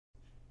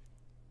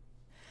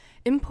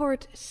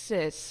Import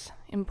sys,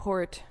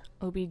 import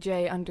obj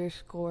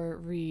underscore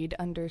read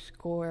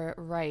underscore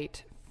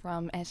write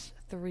from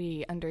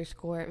S3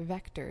 underscore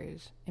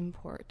vectors,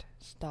 import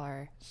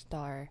star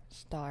star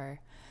star.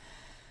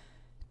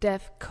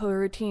 Def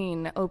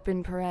coroutine,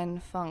 open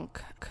paren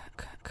func,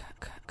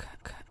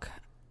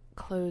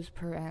 close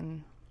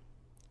paren,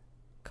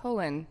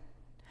 colon.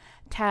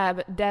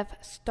 Tab def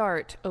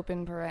start,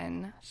 open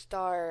paren,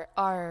 star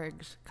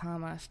args,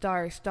 comma,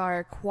 star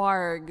star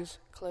quargs,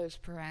 close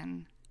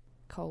paren,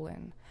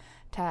 colon.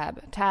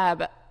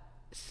 Tab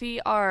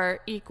cr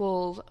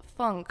equals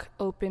func,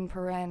 open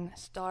paren,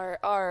 star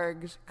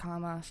args,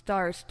 comma,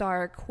 star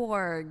star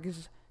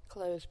quargs,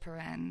 close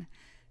paren.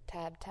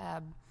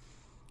 Tab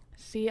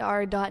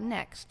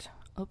cr.next,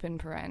 open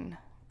paren,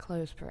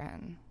 close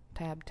paren.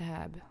 Tab.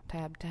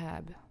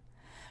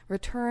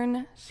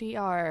 Return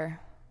cr.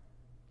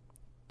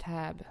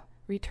 Tab.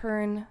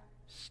 Return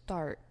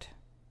start.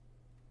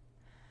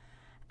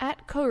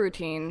 At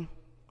coroutine,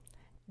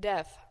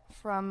 def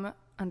from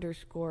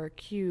underscore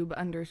cube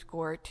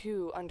underscore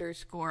 2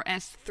 underscore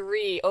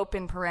S3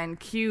 open paren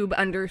cube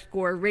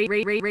underscore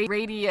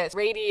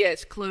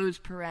radius close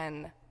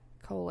paren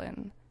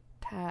colon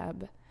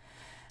tab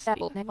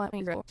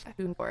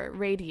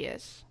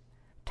radius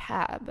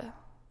tab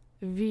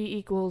v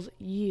equals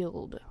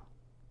yield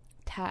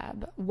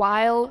tab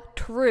while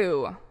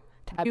true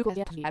tab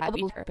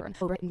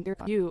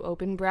u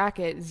open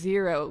bracket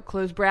 0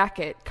 close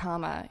bracket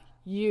comma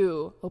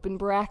u open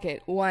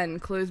bracket 1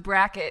 close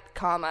bracket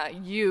comma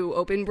u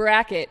open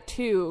bracket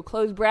 2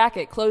 close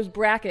bracket close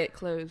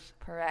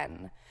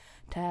paren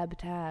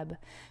tab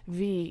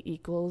v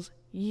equals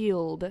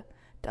yield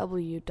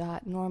w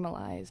dot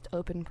normalized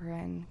open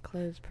paren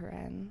close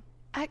paren.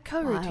 At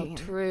coroutine,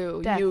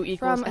 true, u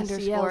equals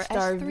SCL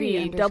star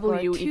v,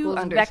 w equals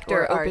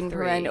vector open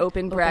paren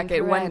open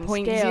bracket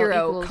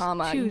 1.0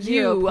 comma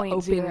u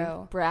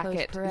open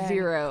bracket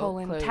 0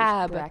 colon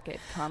tab bracket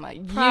comma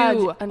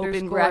u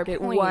open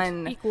bracket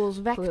 1 equals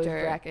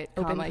vector bracket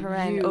open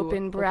paren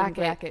open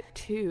bracket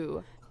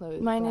 2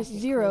 minus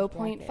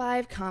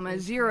 0.5 comma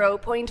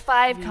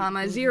 0.5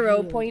 comma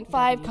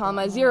 0.5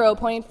 comma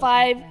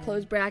 0.5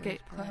 close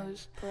bracket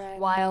close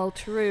while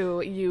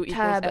true u equals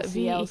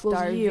SCL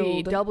star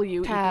v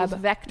w equals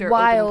vector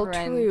while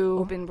true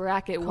open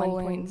bracket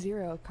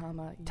 1.0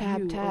 comma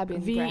tab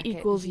v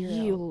equals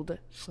yield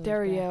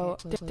stereo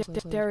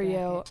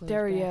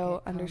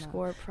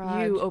underscore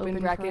proj u open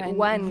bracket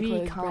 1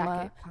 v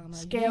comma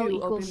scale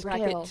equals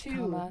scale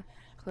 2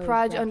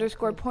 proj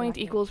underscore point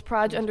equals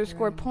proj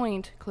underscore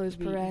point close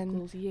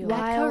paren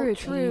while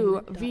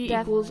true v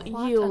equals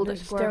yield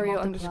stereo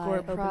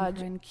underscore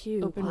proj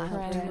open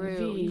paren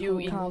v u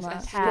equals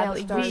tab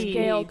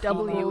scale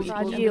w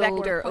equals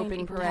vector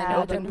open paren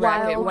open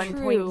bracket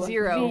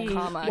 1.0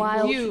 comma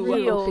u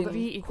yield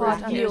v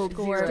equals yield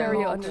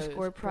stereo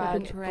underscore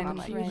proj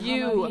paren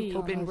u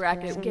open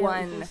bracket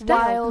 1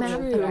 while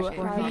true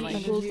v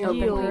equals yield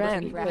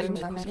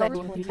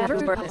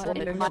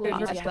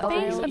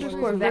phase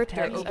underscore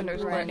vector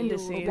underscore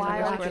indices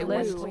underscore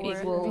list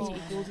equals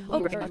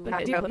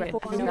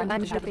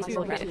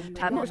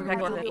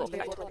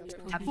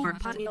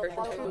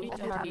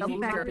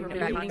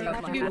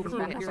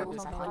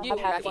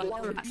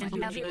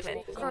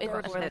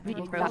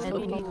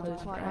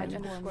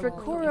for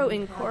coro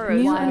in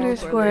chorus new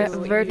underscore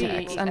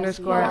vertex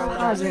underscore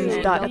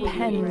posins dot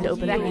append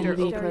open vector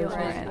v close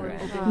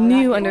paren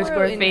new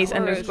underscore face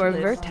underscore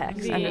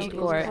vertex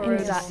underscore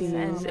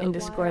indices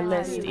underscore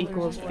list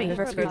equals face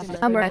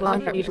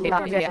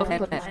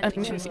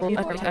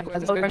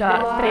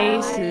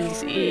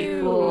faces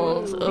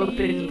equals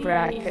open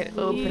bracket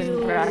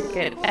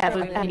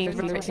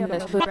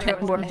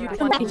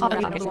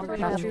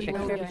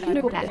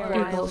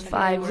equals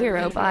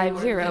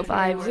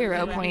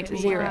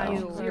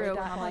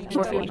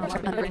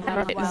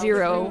 505050.0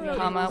 0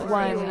 comma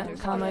 1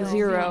 comma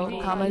 0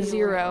 comma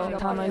 0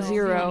 comma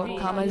 0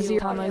 comma 0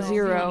 comma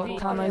 0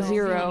 comma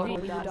 0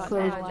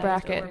 close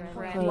bracket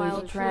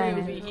close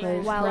paren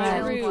close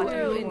paren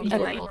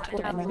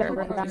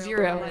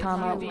 0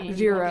 comma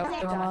 0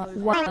 comma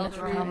 1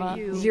 comma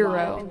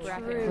 0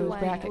 close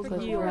bracket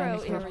close paren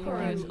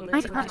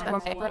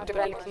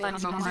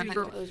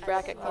close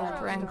bracket close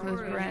paren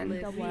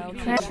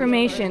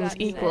transformations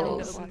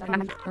equals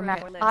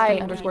I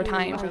underscore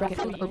times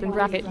open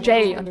bracket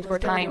j underscore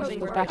times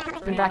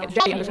open bracket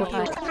j underscore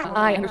times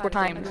I underscore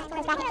times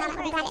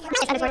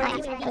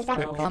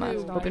comma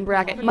open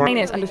bracket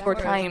minus underscore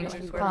times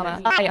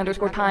comma I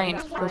underscore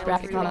times close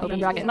bracket comma open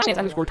bracket minus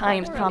underscore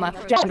times comma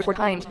j underscore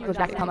times close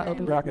bracket comma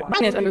open bracket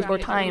minus underscore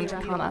times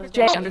comma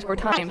j underscore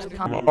times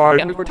comma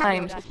I underscore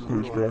times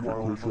close bracket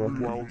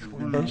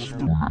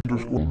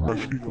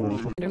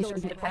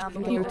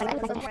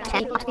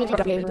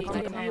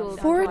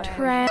for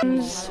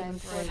trans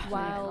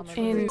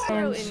in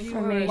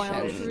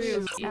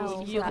transformations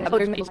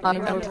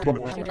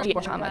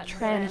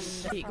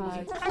trans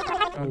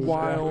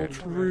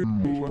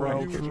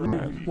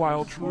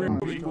while true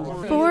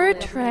for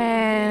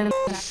trans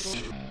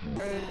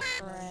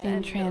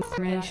In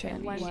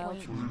transformation.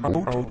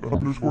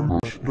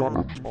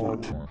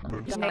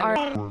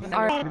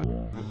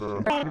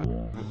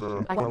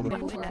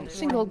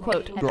 Single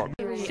quote.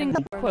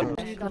 Single quote.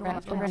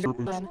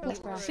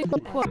 Single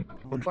quote.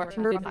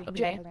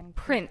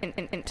 Print.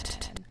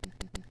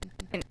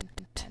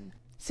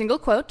 Single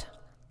quote.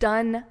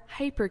 Done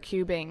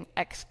hypercubing!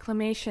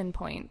 Exclamation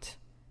point.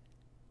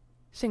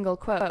 Single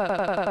quote.